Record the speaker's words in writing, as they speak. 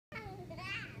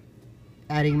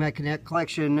Adding my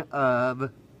collection of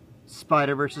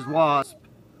Spider versus Wasp.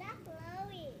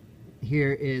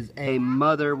 Here is a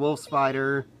mother wolf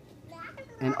spider,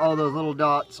 and all those little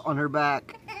dots on her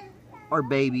back are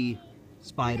baby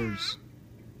spiders.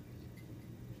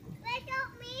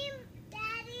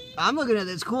 I'm looking at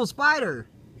this cool spider.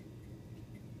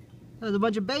 There's a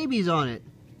bunch of babies on it.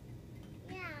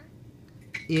 Yeah.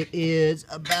 It is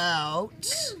about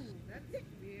That's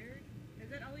weird. Has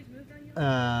that always moved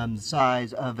on you? the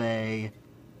size of a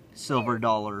silver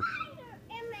dollar.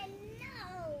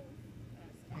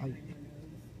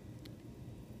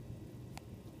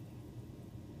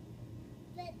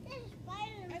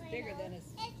 That's bigger than a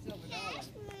silver dollar.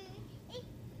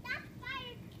 That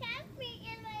spider kept me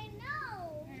in my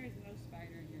nose. There's no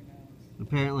spider in your nose.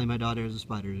 Apparently my daughter has a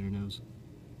spider in her nose.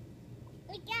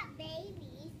 We got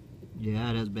babies.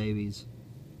 Yeah, it has babies.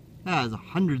 It has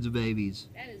hundreds of babies.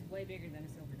 That is way bigger than a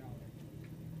silver dollar.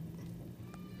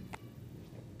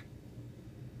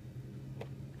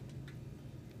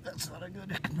 That's not a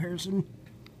good comparison.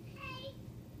 Hey,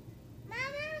 Mama,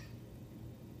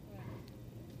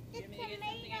 the You want me to get something in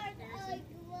tomatoes comparison?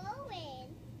 are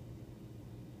growing.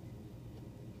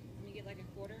 Let me get like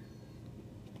a quarter.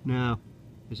 No,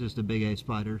 it's just a big A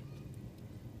spider.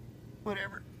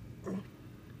 Whatever.